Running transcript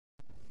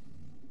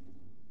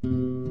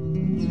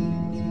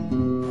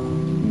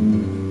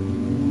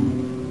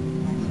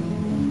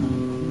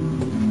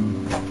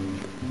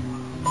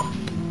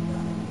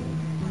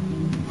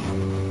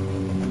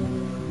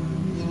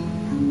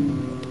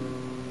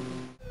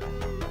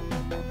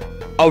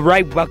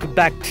Alright, welcome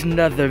back to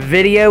another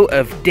video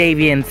of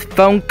Davian's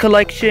phone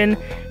collection.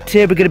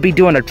 Today we're going to be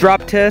doing a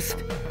drop test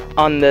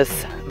on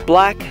this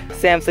black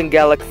Samsung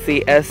Galaxy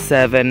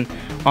S7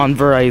 on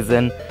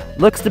Verizon.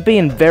 Looks to be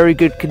in very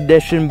good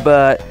condition,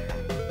 but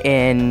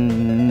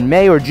in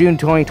May or June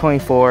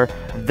 2024,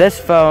 this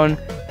phone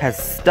has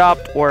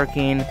stopped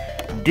working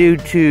due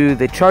to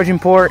the charging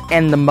port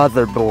and the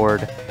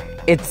motherboard.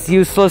 It's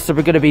useless, so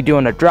we're going to be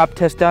doing a drop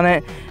test on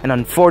it, and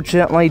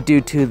unfortunately,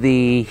 due to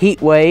the heat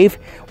wave,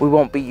 we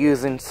won't be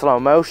using slow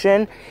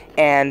motion,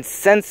 and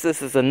since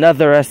this is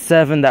another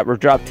S7 that we're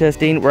drop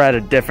testing, we're at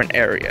a different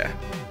area,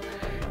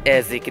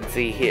 as you can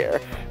see here.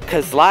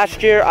 Because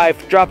last year,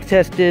 I've drop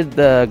tested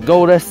the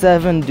gold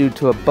S7 due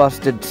to a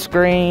busted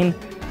screen.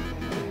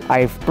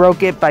 I've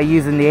broke it by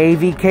using the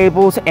AV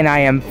cables, and I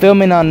am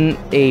filming on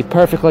a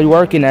perfectly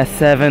working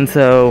S7,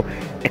 so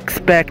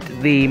expect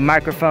the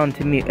microphone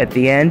to mute at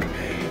the end.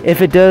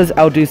 If it does,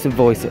 I'll do some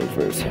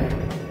voiceovers.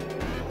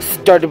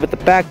 Started with the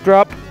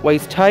backdrop,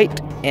 waist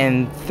height,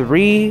 and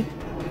 3,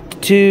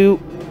 2,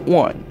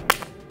 1.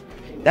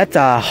 That's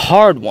a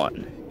hard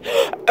one.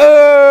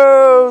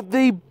 Oh,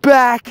 the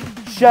back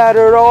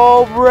shattered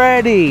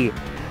already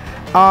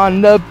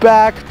on the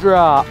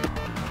backdrop.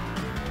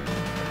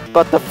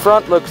 But the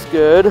front looks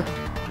good.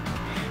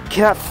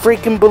 Cannot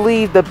freaking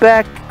believe the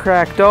back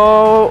cracked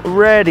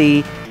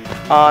already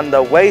on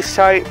the waist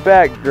height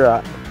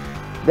backdrop.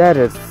 That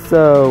is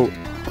so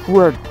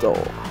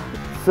brittle.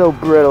 So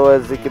brittle,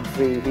 as you can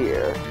see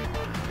here.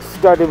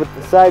 Started with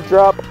the side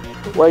drop,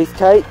 waist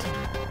height,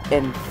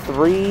 in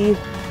 3,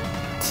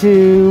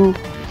 2,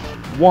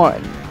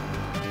 1.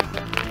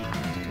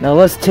 Now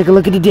let's take a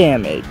look at the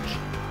damage.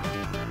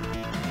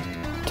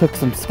 Took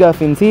some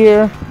scuffings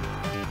here.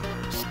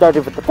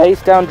 Started with the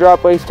face down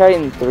drop, waist height,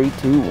 in 3,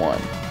 2,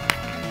 1.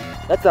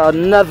 That's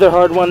another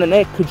hard one, and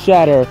it could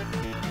shatter.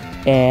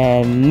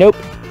 And nope,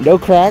 no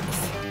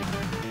cracks.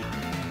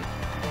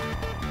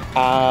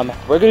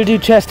 We're gonna do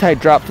chest height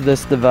drop for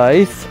this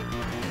device,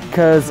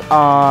 because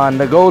on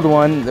the gold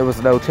one there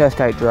was no chest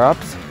height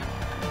drops.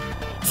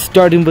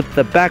 Starting with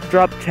the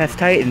backdrop, chest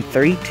height in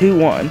 3, 2,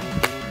 1.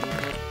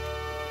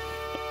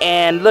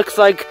 And looks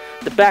like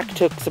the back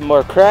took some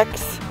more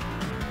cracks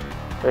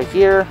right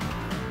here.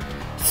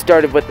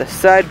 Started with the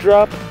side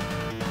drop,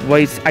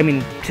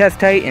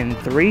 chest height in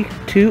 3,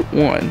 2,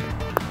 1.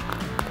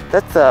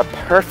 That's a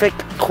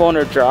perfect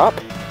corner drop,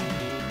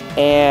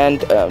 and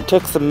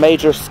took some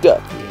major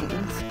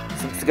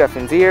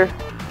scuffings here.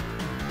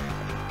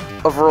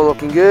 Overall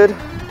looking good,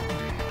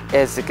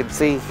 as you can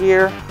see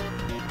here.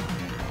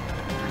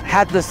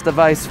 Had this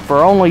device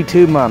for only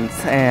 2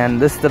 months, and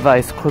this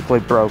device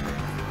quickly broke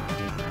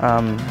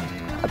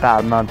about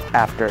a month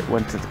after it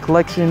went to the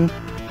collection.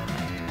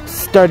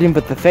 Starting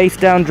with the face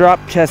down drop,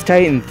 chest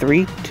height in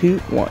 3, 2,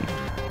 1.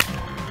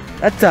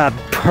 That's a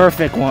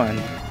perfect one.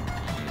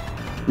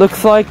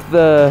 Looks like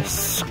the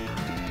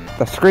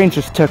screen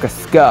just took a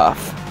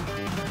scuff.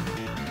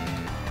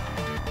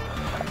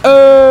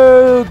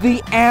 Oh,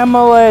 the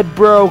AMOLED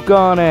broke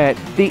on it.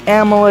 The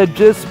AMOLED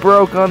just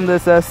broke on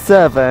this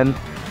S7,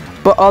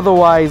 but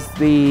otherwise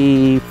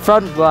the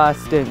front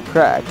glass didn't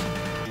crack.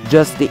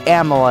 Just the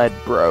AMOLED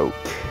broke.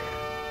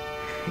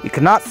 You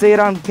cannot see it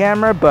on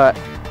camera, but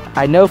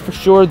I know for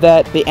sure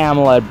that the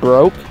AMOLED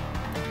broke.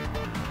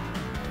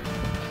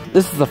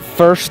 This is the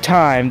first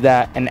time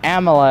that an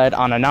AMOLED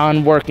on a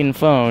non-working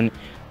phone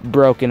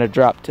broke in a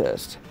drop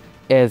test,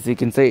 as you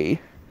can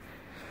see.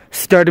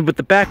 Started with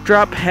the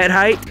backdrop, head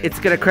height. It's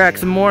gonna crack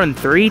some more in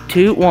 3,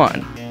 2,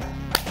 1.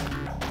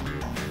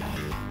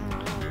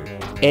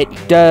 It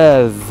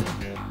does.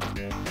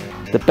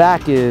 The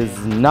back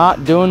is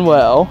not doing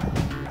well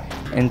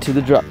into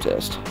the drop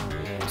test.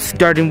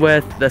 Starting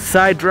with the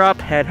side drop,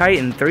 head height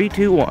in 3,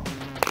 2, 1.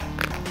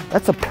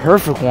 That's a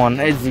perfect one,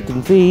 as you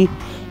can see.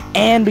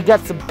 And we got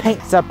some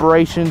paint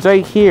separations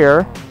right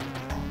here.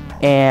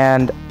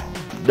 And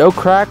no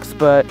cracks,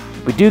 but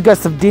we do got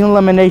some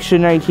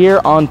delamination right here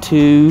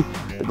onto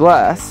the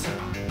glass,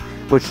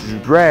 which is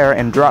rare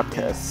in drop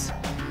tests.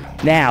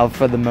 Now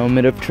for the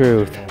moment of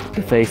truth,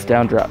 the face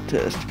down drop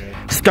test.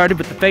 Started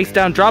with the face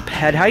down drop,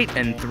 head height,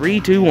 in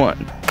 3, 2,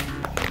 1.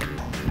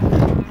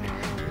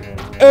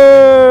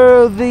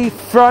 Oh, the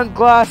front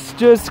glass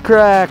just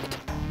cracked.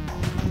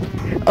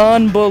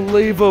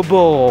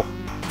 Unbelievable.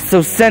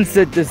 So since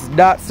it does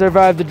not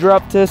survive the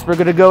drop test, we're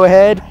gonna go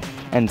ahead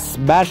and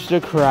smash the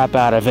crap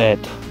out of it.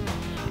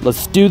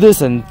 Let's do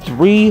this in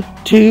 3,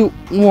 2,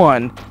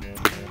 1.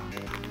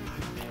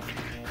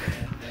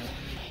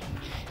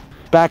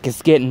 Back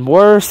is getting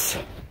worse.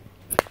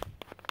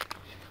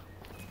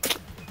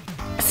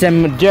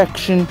 SIM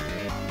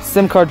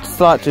card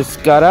slot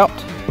just got out.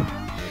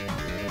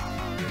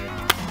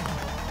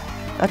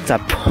 That's a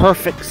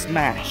perfect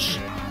smash.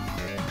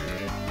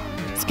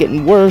 It's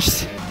getting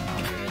worse.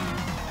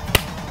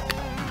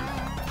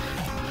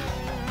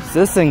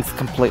 This thing's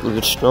completely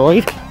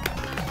destroyed.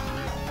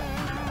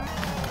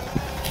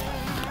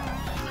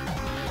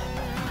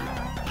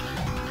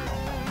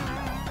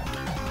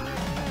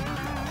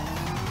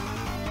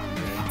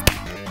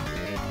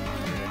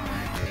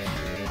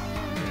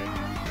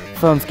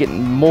 phone's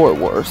getting more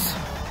worse.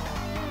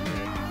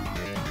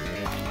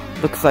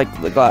 Looks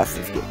like the glass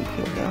is getting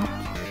peeled out.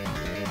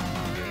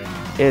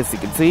 As you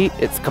can see,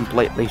 it's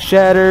completely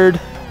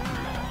shattered.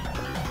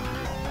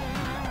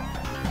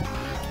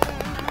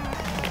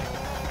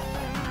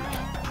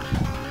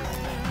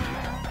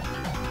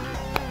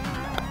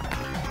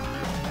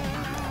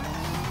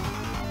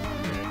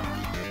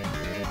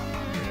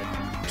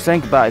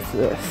 Saying goodbye to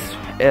this.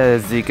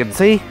 As you can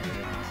see,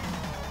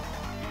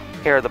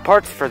 here are the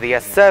parts for the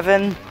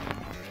S7.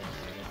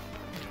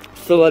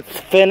 So let's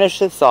finish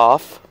this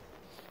off.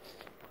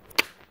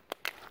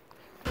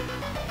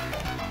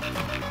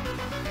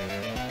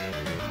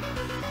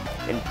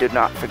 And do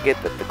not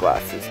forget that the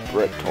glass is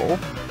brittle.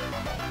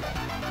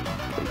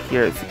 But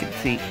here, as you can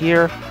see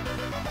here,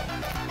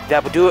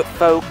 that will do it,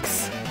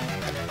 folks.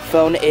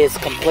 Phone is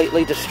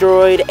completely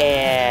destroyed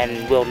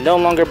and will no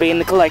longer be in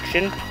the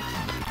collection.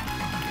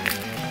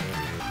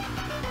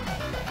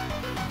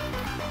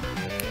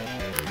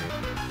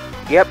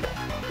 Yep,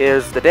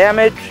 here's the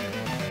damage.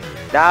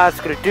 Now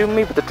it's going to do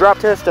me with the drop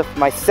test of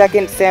my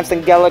second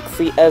Samsung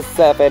Galaxy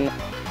S7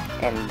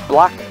 in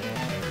black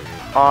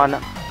on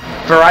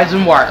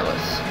Verizon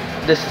Wireless.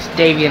 This is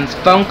Davian's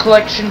phone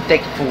collection.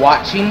 Thank you for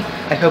watching.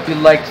 I hope you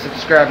like,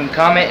 subscribe, and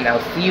comment, and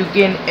I'll see you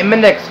again in my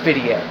next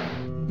video.